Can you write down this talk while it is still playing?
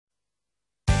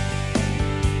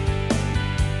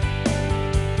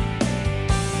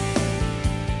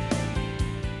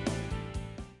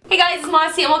guys, it's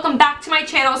Modesty and welcome back to my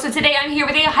channel. So today I'm here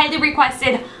with a highly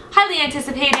requested, highly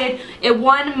anticipated, it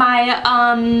won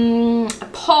my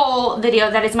poll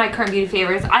video that is my current beauty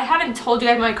favorites. I haven't told you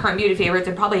guys my current beauty favorites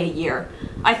in probably a year.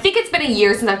 I think it's been a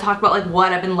year since I've talked about like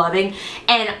what I've been loving,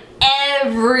 and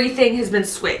everything has been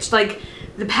switched. Like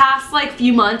the past like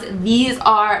few months, these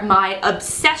are my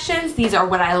obsessions. These are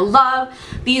what I love.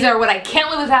 These are what I can't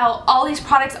live without. All these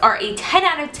products are a 10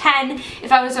 out of 10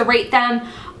 if I was to rate them.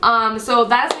 So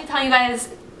that's me telling you guys,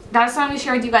 that's what I'm going to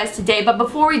share with you guys today. But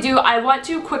before we do, I want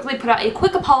to quickly put out a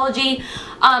quick apology.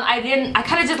 I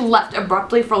kind of just left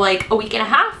abruptly for like a week and a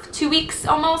half, 2 weeks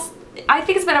almost. I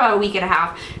think it's been about a week and a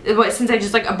half since I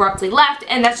just like abruptly left,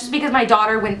 and that's just because my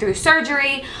daughter went through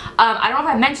surgery. I don't know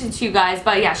if I mentioned to you guys,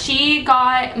 but yeah, she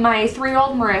got, my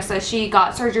 3-year-old Marissa, she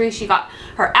got surgery. She got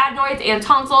her adenoids and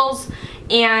tonsils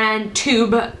and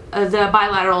the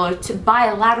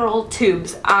bilateral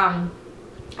tubes.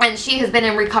 And she has been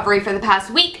in recovery for the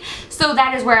past week, so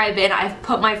that is where I've been. I've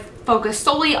put my focus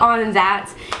solely on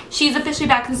that. She's officially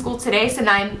back in school today, so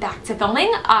now I'm back to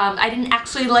filming. I didn't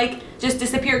actually like just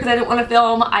disappear because I didn't want to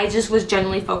film. I just was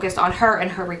genuinely focused on her and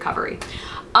her recovery.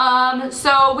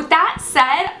 So with that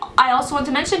said, I also want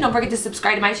to mention, don't forget to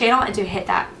subscribe to my channel and to hit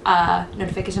that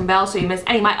notification bell so you miss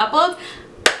any of my uploads.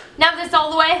 Now that that's all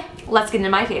the way, let's get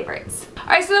into my favorites.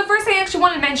 Alright, so the first thing I actually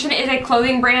want to mention is a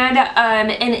clothing brand,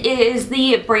 and it is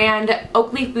the brand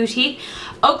Younqiue Boutique.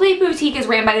 Younqiue Boutique is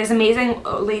ran by this amazing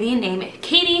lady named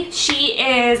Katie. She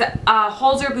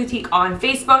holds her boutique on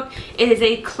Facebook. It is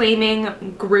a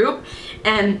claiming group,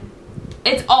 and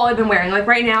it's all I've been wearing. Like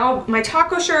right now, my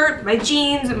taco shirt, my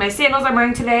jeans, my sandals I'm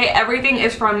wearing today, everything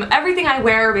I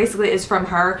wear basically is from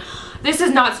her. This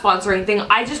is not sponsoring anything.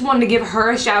 I just wanted to give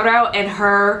her a shout out and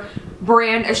her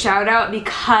brand a shout out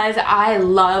because I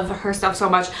love her stuff so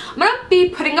much. I'm gonna be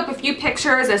putting up a few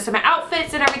pictures of some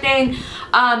outfits and everything,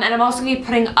 and I'm also gonna be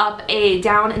putting up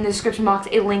down in the description box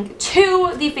a link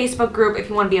to the Facebook group if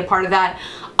you want to be a part of that.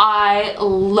 I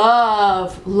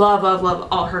love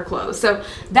all her clothes. So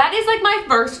that is like my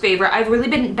first favorite. I've really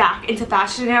been back into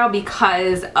fashion now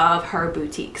because of her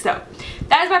boutique. So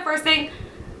that is my first thing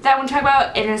that I want to talk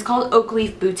about, and it's called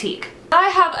Younqiue Boutique. Now I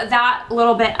have that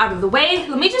little bit out of the way,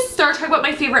 let me just start talking about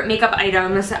my favorite makeup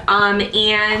items,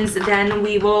 and then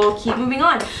we will keep moving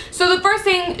on. So the first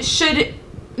thing should,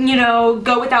 you know,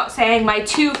 go without saying, my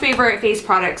 2 favorite face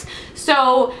products.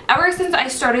 So ever since I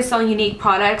started selling Younique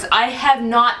products, I have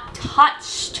not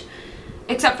touched,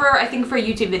 except for I think for a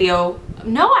YouTube video.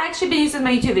 No, I actually been using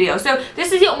my YouTube video. So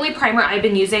this is the only primer I've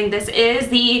been using. This is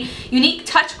the Younique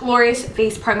Touch Glorious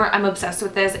Face Primer. I'm obsessed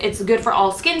with this. It's good for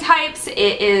all skin types. It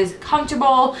is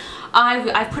comfortable.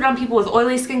 I've put it on people with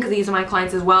oily skin because these are my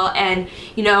clients as well, and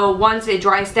you know, once it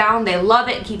dries down, they love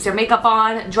it. It keeps their makeup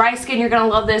on. Dry skin, you're gonna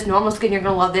love this. Normal skin, you're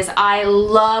gonna love this. I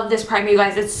love this primer, you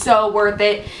guys. It's so worth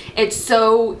it. It's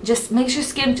so, just makes your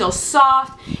skin feel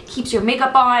soft, keeps your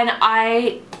makeup on.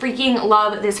 I freaking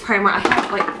love this primer.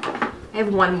 I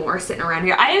have one more sitting around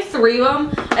here. I have 3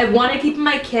 of them. I have one I keep in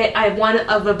my kit. I have one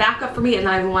of a backup for me, and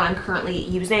I have one I'm currently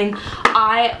using.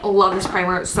 I love this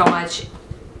primer so much.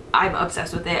 I'm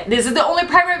obsessed with it. This is the only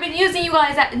primer I've been using, you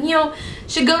guys, that, you know,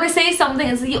 should go to say something.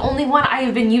 It's the only one I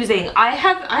have been using.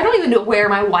 I don't even know where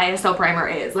my YSL primer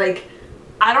is. Like,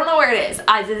 I don't know where it is.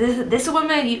 This is the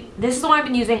one I've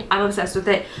been using. I'm obsessed with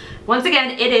it. Once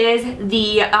again, it is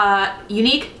the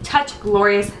Younique Touch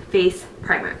Glorious Face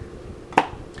Primer.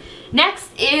 Next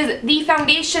is the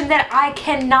foundation that I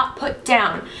cannot put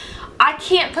down. I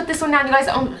can't put this one down, you guys.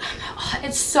 Oh,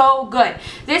 it's so good.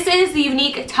 This is the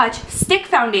Younique Touch Stick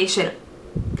Foundation.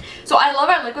 So I love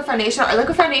our liquid foundation. Our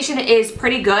liquid foundation is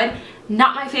pretty good.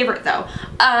 Not my favorite though.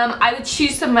 I would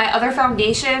choose some of my other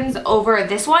foundations over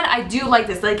this one. I do like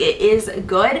this. Like, it is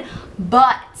good,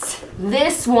 but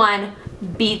this one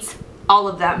beats all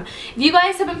of them. If you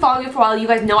guys have been following me for a while, you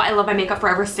guys know I love my Makeup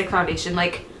Forever Stick Foundation.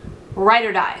 Like, ride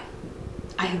or die.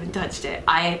 I haven't touched it.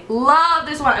 I love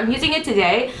this one. I'm using it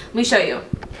today. Let me show you.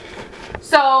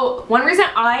 So one reason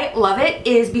I love it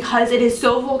is because it is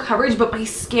so full coverage, but my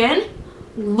skin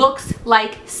looks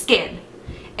like skin.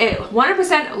 It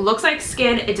 100% looks like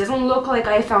skin. It doesn't look like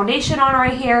I have foundation on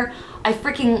right here. I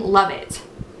freaking love it.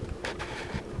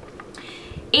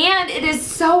 And it is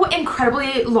so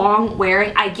incredibly long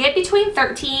wearing. I get between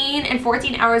 13 and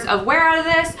 14 hours of wear out of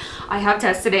this. I have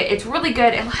tested it. It's really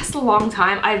good. It lasts a long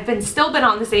time. I've still been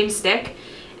on the same stick,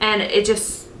 and it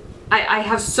just, I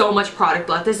have so much product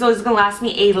left. This is gonna last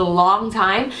me a long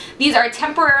time. These are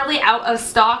temporarily out of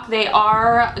stock. They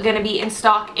are gonna be in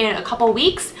stock in a couple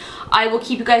weeks. I will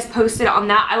keep you guys posted on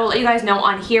that. I will let you guys know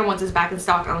on here once it's back in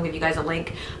stock, and I'll give you guys a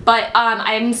link. But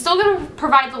I'm still going to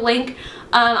provide the link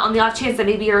on the off chance that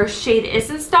maybe your shade is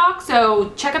in stock.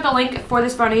 So check out the link for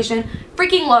this foundation.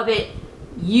 Freaking love it.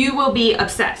 You will be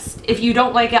obsessed. If you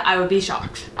don't like it, I would be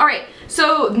shocked. Alright,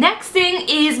 so next thing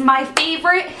is my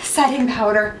favorite setting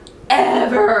powder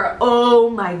ever. Oh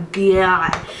my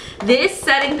god. This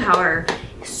setting powder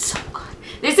is so good.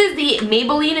 This is the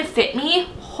Maybelline Fit Me.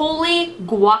 Holy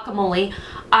guacamole.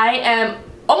 I am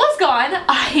almost gone.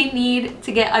 I need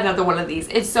to get another one of these.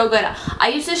 It's so good. I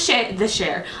use the shade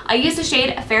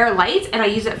Fair Light, and I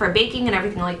use it for baking and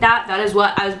everything like that. That is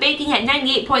what I was baking at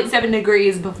 98.7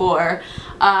 degrees before.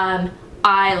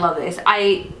 I love this.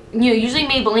 Usually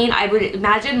Maybelline, I would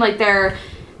imagine like their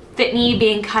Fit Me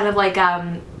being kind of like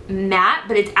matte,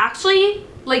 but it's actually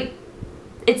like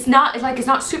it's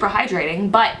not super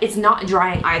hydrating, but it's not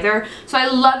drying either. So I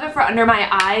love it for under my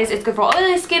eyes. It's good for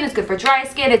oily skin, it's good for dry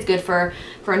skin, it's good for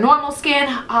normal skin.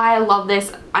 I love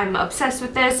this. I'm obsessed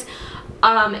with this.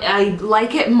 I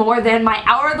like it more than my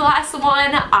Hourglass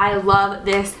one. I love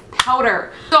this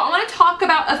powder. So I want to talk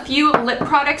about a few lip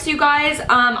products, you guys.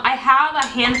 I have a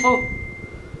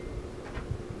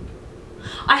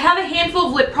handful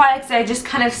of lip products that I just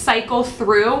kind of cycle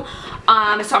through.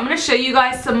 So I'm going to show you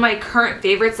guys some of my current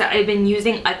favorites that I've been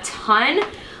using a ton.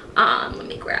 Let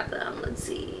me grab them. Let's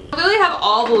see. I literally have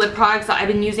all the lip products that I've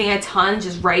been using a ton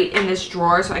just right in this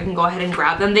drawer, so I can go ahead and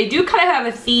grab them. They do kind of have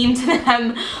a theme to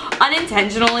them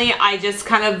unintentionally. I just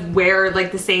kind of wear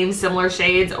like the same similar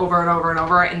shades over and over and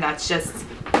over, and that's just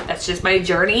my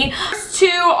journey. First two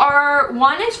are,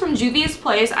 one is from Juvias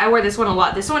Place. I wear this one a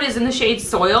lot. This one is in the shade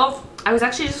Soil. I was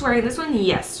actually just wearing this one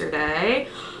yesterday.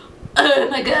 Oh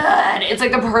my god, it's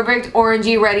like the perfect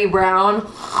orangey reddy brown.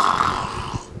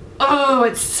 Oh,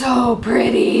 it's so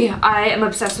pretty. I am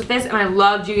obsessed with this, and I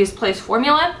love Juvias Place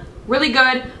formula. Really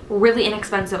good, really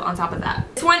inexpensive on top of that.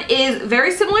 This one is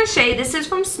very similar shade. This is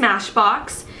from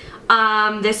Smashbox.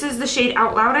 This is the shade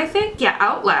Out Loud, I think. Yeah,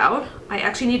 Out Loud. I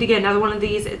actually need to get another one of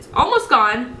these. It's almost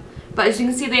gone, but as you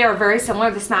can see, they are very similar.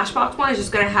 The Smashbox one is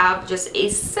just gonna have just a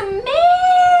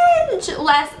smidge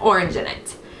less orange in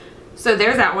it. So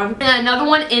there's that one. And another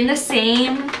one in the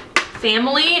same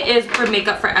family is for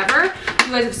Makeup Forever.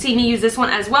 You guys have seen me use this one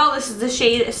as well. This is the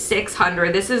shade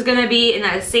 600. This is gonna be in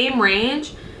that same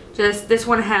range, just this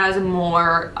one has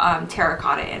more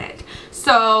terracotta in it.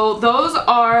 So those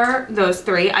are those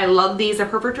three. I love these. They're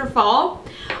perfect for fall.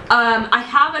 I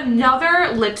have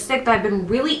another lipstick that I've been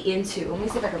really into. Let me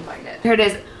see if I can find it. Here it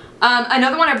is.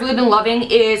 Another one I've really been loving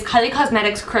is Kylie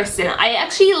Cosmetics Kristen. I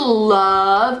actually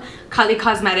love Kylie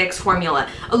Cosmetics formula.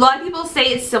 A lot of people say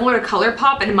it's similar to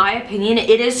ColourPop. In my opinion,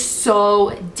 it is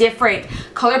so different.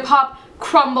 ColourPop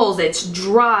crumbles, it's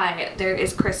dry. There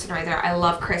is Kristen right there. I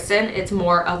love Kristen. It's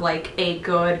more of like a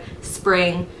good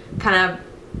spring kind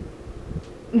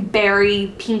of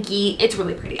berry pinky. It's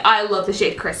really pretty. I love the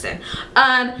shade Kristen.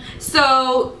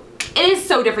 So it is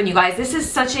so different, you guys. This is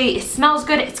such a, it smells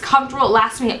good, it's comfortable, it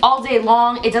lasts me all day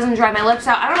long, it doesn't dry my lips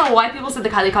out. I don't know why people said the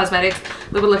Kylie Cosmetics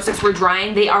liquid lipsticks were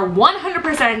drying. They are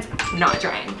 100% not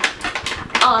drying.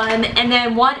 And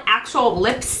then one actual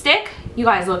lipstick. You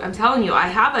guys, look, I'm telling you, I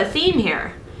have a theme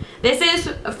here. This is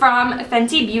from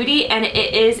Fenty Beauty, and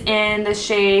it is in the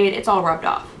shade, it's all rubbed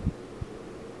off.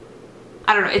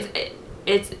 I don't know,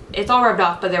 it's all rubbed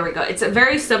off, but there we go. It's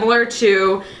very similar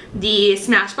to the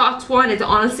Smashbox one. It's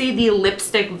honestly the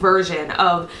lipstick version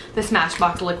of the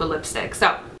Smashbox liquid lipstick.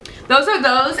 So those are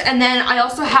those, and then I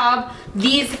also have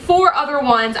these 4 other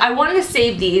ones. I wanted to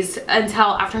save these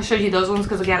until after I showed you those ones,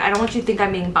 because again, I don't want you to think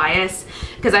I'm being biased,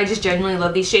 because I just genuinely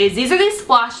love these shades. These are the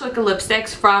Splash liquid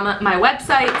lipsticks from my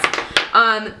website.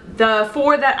 The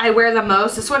 4 that I wear the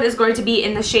most, this one is going to be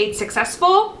in the shade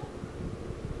Successful.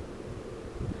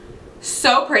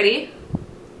 So pretty.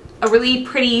 A really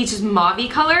pretty just mauve-y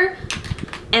color.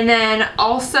 And then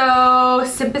also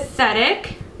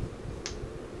Sympathetic.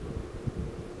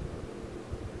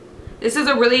 This is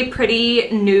a really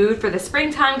pretty nude for the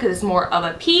springtime because it's more of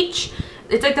a peach.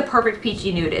 It's like the perfect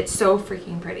peachy nude. It's so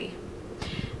freaking pretty.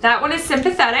 That one is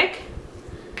Sympathetic.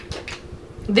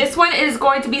 This one is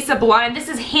going to be Sublime. This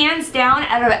is hands down,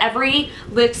 out of every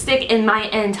lipstick in my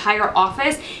entire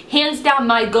office, hands down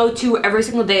my go-to every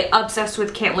single day. Obsessed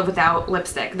with, can't live without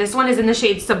lipstick. This one is in the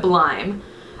shade Sublime.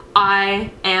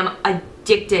 I am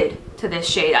addicted to this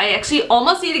shade. I actually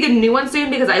almost need to get a new one soon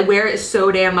because I wear it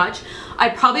so damn much. I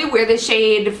probably wear this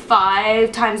shade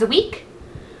 5 times a week.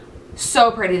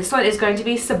 So pretty. This one is going to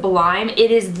be Sublime.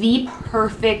 It is the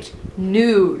perfect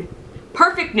nude.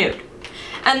 Perfect nude.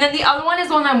 And then the other one is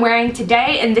the one I'm wearing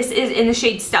today, and this is in the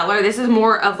shade Stellar. This is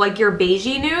more of like your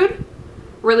beigey nude.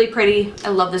 Really pretty. I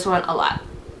love this one a lot.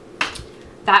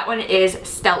 That one is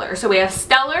Stellar. So we have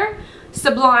Stellar,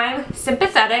 Sublime,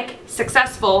 Sympathetic,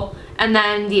 Successful, and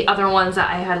then the other ones that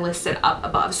I had listed up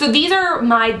above. So these are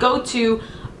my go-to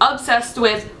obsessed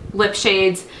with lip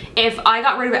shades. If I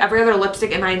got rid of every other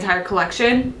lipstick in my entire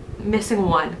collection, missing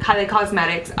one, Kylie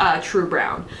Cosmetics True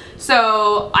Brown.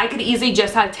 So I could easily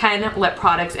just have 10 lip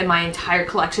products in my entire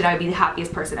collection. I would be the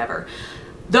happiest person ever.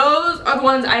 Those are the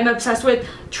ones I'm obsessed with.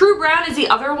 True Brown is the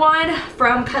other one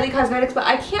from Kylie Cosmetics, but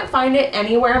I can't find it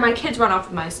anywhere. My kids run off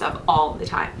with my stuff all the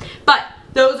time. But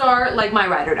those are like my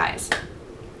ride or dies.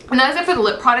 And that is it for the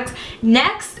lip products.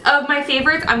 Next of my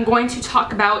favorites I'm going to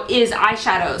talk about is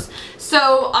eyeshadows.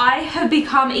 So I have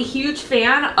become a huge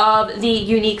fan of the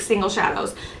Younique single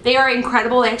shadows. They are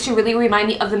incredible. They actually really remind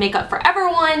me of the Makeup Forever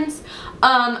ones.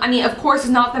 I mean, of course, it's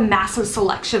not the massive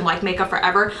selection like Makeup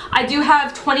Forever. I do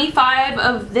have 25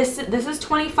 of this. This is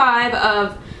 25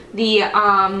 of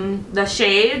the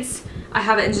shades. I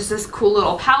have it in just this cool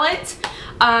little palette.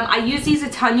 I use these a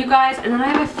ton, you guys, and then I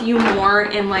have a few more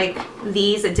in like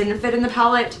these that didn't fit in the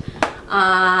palette.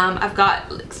 I've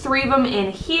got like 3 of them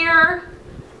in here,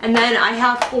 and then I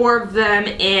have 4 of them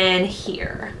in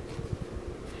here.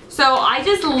 So I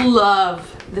just love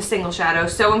the single shadow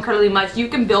so incredibly much. You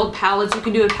can build palettes. You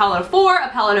can do a palette of 4, a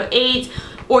palette of 8,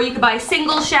 or you can buy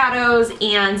single shadows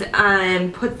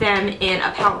and put them in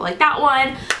a palette like that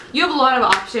one. You have a lot of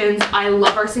options. I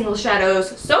love our single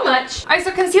shadows so much. Alright,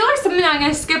 so concealer is something that I'm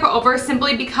going to skip over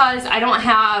simply because I don't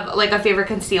have like a favorite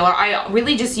concealer. I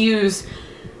really just use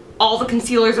all the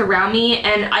concealers around me,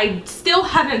 and I still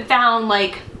haven't found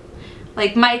like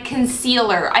my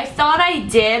concealer. I thought I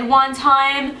did one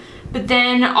time, but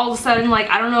then all of a sudden, like,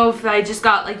 I don't know if I just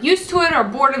got like used to it or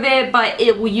bored of it, but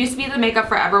it used to be the Makeup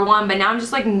Forever one, but now I'm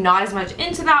just like not as much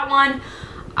into that one.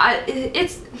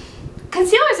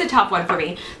 Concealer is a tough one for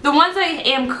me. The ones I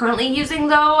am currently using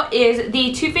though is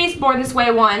the Too Faced Born This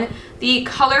Way one, the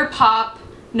ColourPop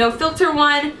No Filter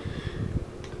one,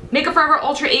 Makeup Forever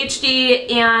Ultra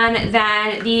HD, and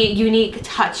then the Younique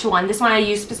Touch one. This one I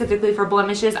use specifically for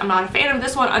blemishes. I'm not a fan of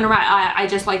this one under my eye. I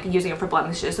just like using it for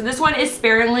blemishes. So this one is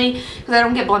sparingly because I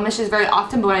don't get blemishes very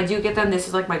often, but when I do get them, this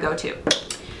is like my go-to.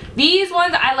 These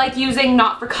ones I like using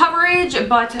not for coverage,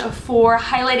 but for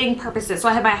highlighting purposes. So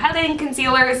I have my highlighting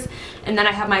concealers, and then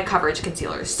I have my coverage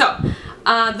concealers. So those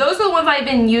are the ones I've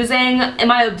been using. Am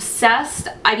I obsessed?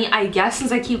 I mean, I guess,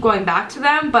 since I keep going back to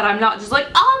them, but I'm not just like,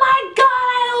 oh my god,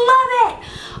 I love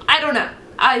it. I don't know.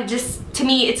 I just, to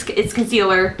me, it's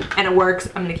concealer and it works.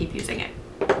 I'm gonna keep using it.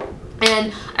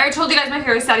 And I already told you guys my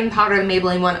favorite setting powder, the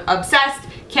Maybelline one. Obsessed.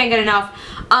 Can't get enough.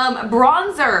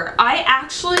 Bronzer. I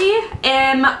actually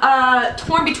am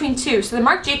torn between 2. So the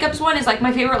Marc Jacobs one is like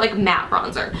my favorite like matte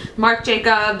bronzer. Marc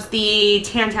Jacobs, the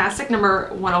Tantasitc number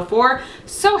 104.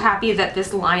 So happy that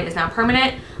this line is now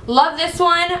permanent. Love this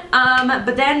one.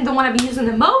 But then the one I've been using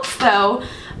the most though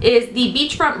is the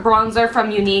Beachfront Bronzer from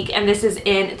Younique, and this is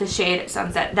in the shade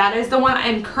Sunset. That is the one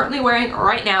I'm currently wearing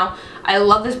right now. I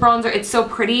love this bronzer. It's so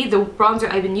pretty. The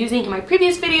bronzer I've been using in my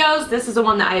previous videos, this is the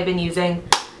one that I've been using.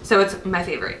 So it's my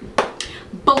favorite.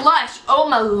 Blush. Oh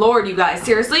my lord, you guys.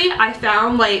 Seriously, I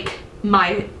found like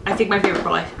I think my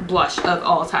favorite blush of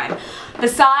all time.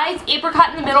 Besides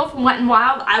Apricot in the Middle from Wet n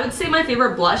Wild, I would say my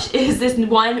favorite blush is this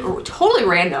one, totally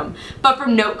random, but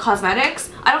from Note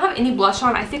Cosmetics. I don't have any blush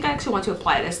on. I think I actually want to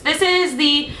apply this. This is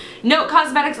the Note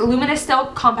Cosmetics Luminous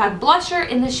Silk Compact Blusher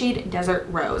in the shade Desert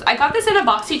Rose. I got this in a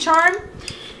BoxyCharm,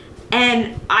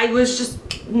 and I was just,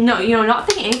 not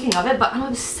thinking anything of it, but I'm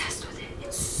obsessed with it.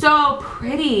 It's so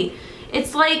pretty.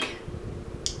 It's like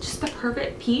just the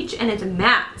perfect peach, and it's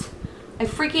matte. I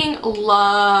freaking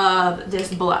love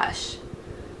this blush.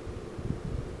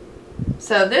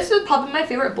 So this is probably my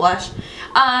favorite blush.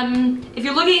 If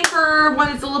you're looking for one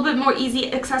that's a little bit more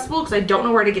easy accessible, because I don't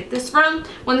know where to get this from,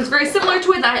 one that's very similar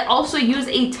to it that I also use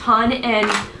a ton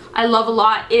and I love a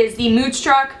lot is the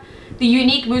Moodstruck, the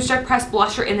Younique Moodstruck Pressed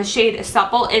Blusher in the shade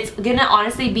Supple. It's gonna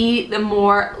honestly be the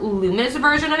more luminous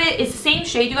version of it. It's the same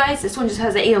shade, you guys. This one just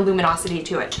has a luminosity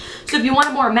to it. So if you want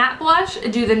a more matte blush,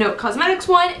 do the Note Cosmetics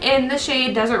one in the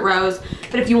shade Desert Rose.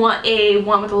 But if you want a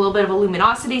one with a little bit of a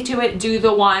luminosity to it, do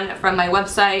the one from my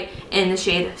website in the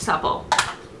shade Supple.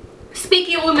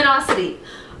 Speaking of luminosity,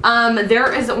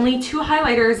 there is only 2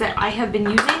 highlighters that I have been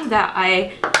using that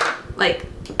I like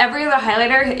every other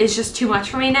highlighter is just too much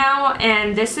for me now,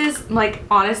 and this is like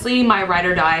honestly my ride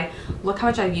or die. Look how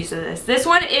much I've used of this. This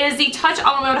one is the Touch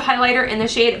All Mode highlighter in the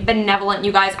shade Benevolent,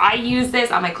 you guys. I use this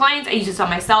on my clients, I use this on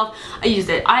myself, I use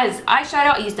it as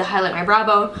eyeshadow, I use it to highlight my brow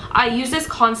bone. I use this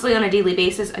constantly on a daily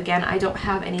basis. Again, I don't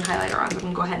have any highlighter on, so I'm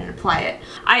gonna go ahead and apply it.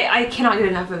 I cannot get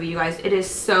enough of it, you guys. It is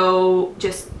so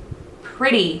just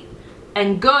pretty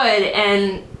and good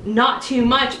and not too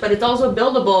much, but it's also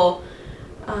buildable.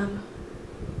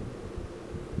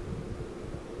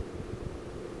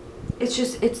 It's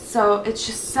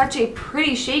just such a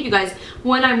pretty shade, you guys.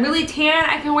 When I'm really tan,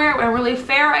 I can wear it. When I'm really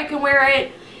fair, I can wear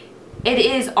it. It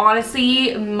is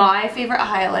honestly my favorite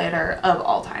highlighter of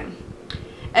all time.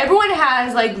 Everyone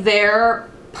has like their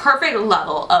perfect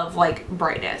level of like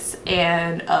brightness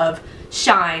and of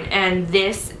shine, and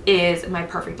this is my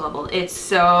perfect level. It's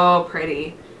so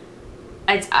pretty.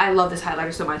 I love this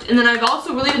highlighter so much. And then I've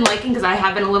also really been liking, because I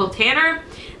have been a little tanner,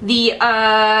 the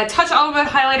Touch All Mode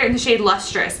highlighter in the shade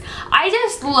Lustrous. I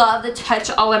just love the Touch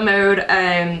All Mode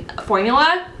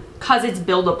formula because it's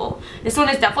buildable. This one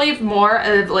is definitely more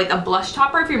of like a blush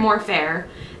topper if you're more fair,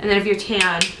 and then if you're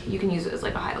tan, you can use it as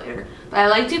like a highlighter. But I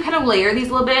like to kind of layer these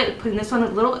a little bit, putting this one a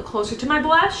little bit closer to my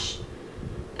blush,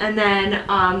 and then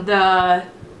the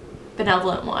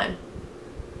Benevolent one,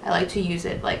 I like to use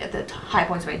it like at the high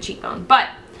points of my cheekbone. But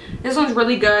this one's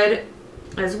really good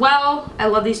as well. I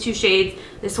love these two shades.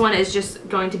 This one is just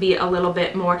going to be a little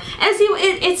bit more, and see,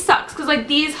 it sucks because like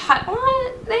these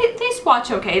they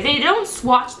swatch okay. They don't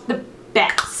swatch the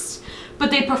best, but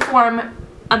they perform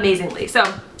amazingly. So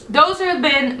those have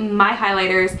been my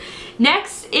highlighters.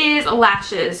 Next is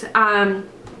lashes.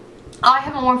 I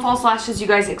haven't worn false lashes, you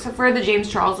guys, except for the James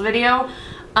Charles video.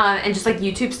 And just like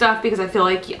YouTube stuff, because I feel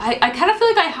like I kind of feel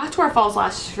like I have to wear false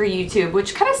lashes for YouTube,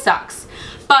 which kind of sucks.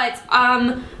 But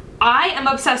I am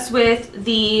obsessed with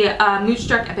the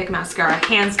Moodstruck Epic Mascara,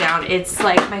 hands down. It's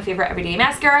like my favorite everyday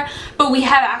mascara. But we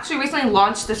have actually recently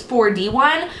launched this 4D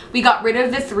one. We got rid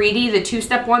of the 3D, the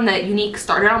two-step one that Younique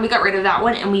started on. We got rid of that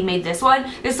one and we made this one.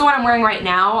 This is the one I'm wearing right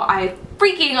now. I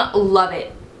freaking love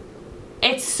it.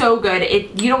 It's so good.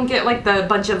 You don't get like the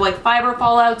bunch of like fiber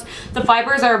fallouts. The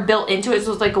fibers are built into it,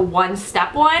 so it's like a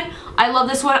one-step one. I love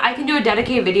this one. I can do a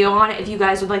dedicated video on it if you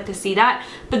guys would like to see that.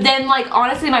 But then like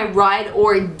honestly, my ride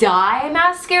or die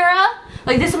mascara,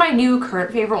 like this is my new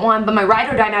current favorite one, but my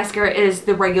ride or die mascara is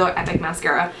the regular Epic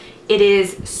mascara. It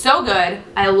is so good.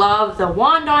 I love the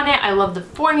wand on it. I love the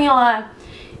formula.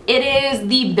 It is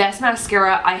the best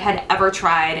mascara I had ever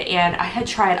tried, and I had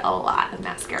tried a lot of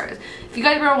mascaras. If you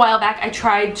guys remember a while back,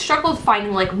 I struggled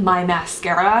finding like my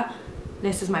mascara.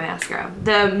 This is my mascara.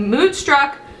 The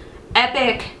Moodstruck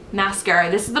Epic Mascara.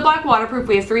 This is the black waterproof.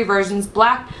 We have 3 versions: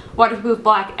 black, waterproof,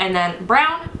 black, and then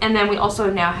brown. And then we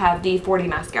also now have the 4D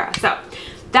mascara. So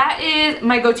that is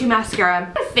my go-to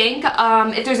mascara. I think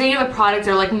if there's any other products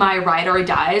that are like my ride or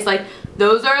dies, like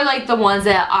those are like the ones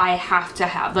that I have to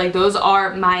have. Like those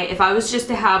are my, if I was just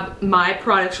to have my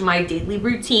products for my daily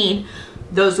routine,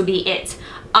 those would be it.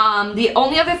 The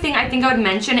only other thing I think I would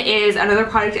mention is another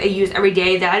product I use every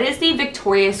day. That is the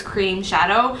Victorious Cream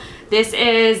Shadow. This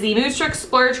is the Moodstruck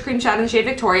Splurge Cream Shadow in the shade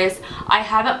Victorious. I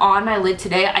have it on my lid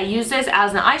today. I use this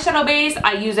as an eyeshadow base.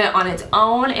 I use it on its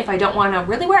own if I don't want to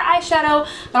really wear eyeshadow,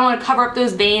 but I want to cover up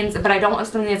those veins, but I don't want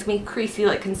something that's going to be creasy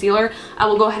like concealer. I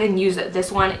will go ahead and use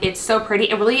this one. It's so pretty.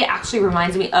 It really actually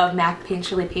reminds me of MAC Paint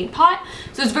Chili Paint Pot.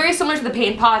 So it's very similar to the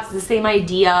paint pots. It's the same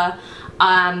idea.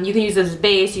 You can use it as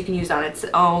base, you can use it on its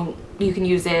own, you can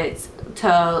use it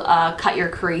to cut your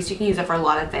crease, you can use it for a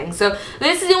lot of things. So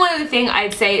this is the only other thing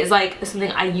I'd say is like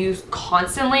something I use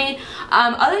constantly.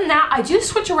 Other than that, I do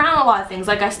switch around a lot of things.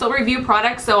 Like I still review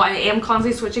products, so I am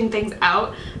constantly switching things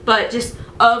out, but just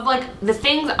of like the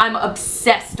things I'm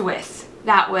obsessed with,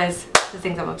 that was the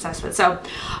things I'm obsessed with. So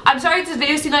I'm sorry if this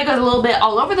video seemed like I was a little bit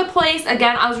all over the place.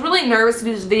 Again, I was really nervous to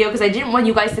do this video because I didn't want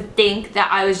you guys to think that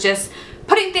I was just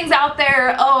putting things out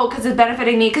there, oh, because it's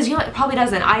benefiting me, because you know, it probably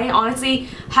doesn't. I honestly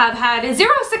have had 0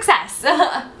 success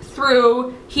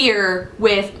through here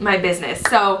with my business.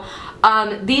 So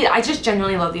I just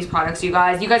genuinely love these products, you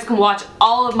guys. You guys can watch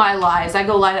all of my lives. I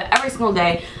go live every single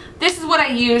day. This is what I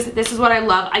use. This is what I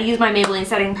love. I use my Maybelline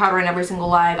setting powder in every single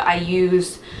live. I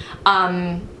use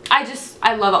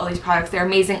I love all these products. They're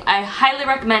amazing. I highly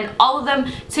recommend all of them.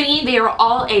 To me, they are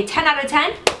all a 10 out of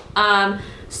 10.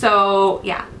 So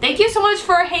yeah, thank you so much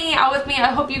for hanging out with me.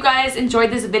 I hope you guys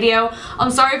enjoyed this video.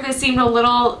 I'm sorry if it seemed a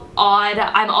little odd.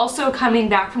 I'm also coming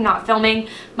back from not filming.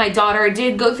 My daughter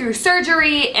did go through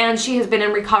surgery and she has been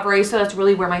in recovery, so that's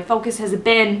really where my focus has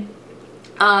been.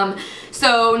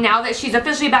 So now that she's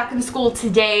officially back in school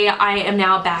today, I am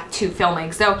now back to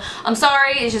filming. So I'm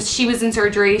sorry, it's just she was in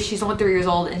surgery. She's only 3 years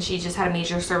old and she just had a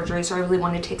major surgery, so I really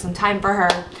wanted to take some time for her.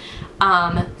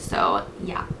 So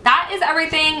yeah, that is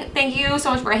everything. Thank you so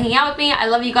much for hanging out with me. I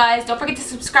love you guys. Don't forget to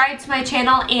subscribe to my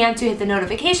channel and to hit the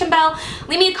notification bell.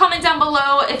 Leave me a comment down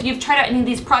below if you've tried out any of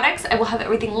these products. I will have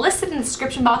everything listed in the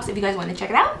description box if you guys want to check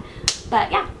it out.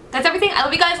 But yeah, that's everything. I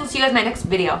love you guys. I'll see you guys in my next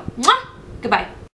video. Mwah! Goodbye.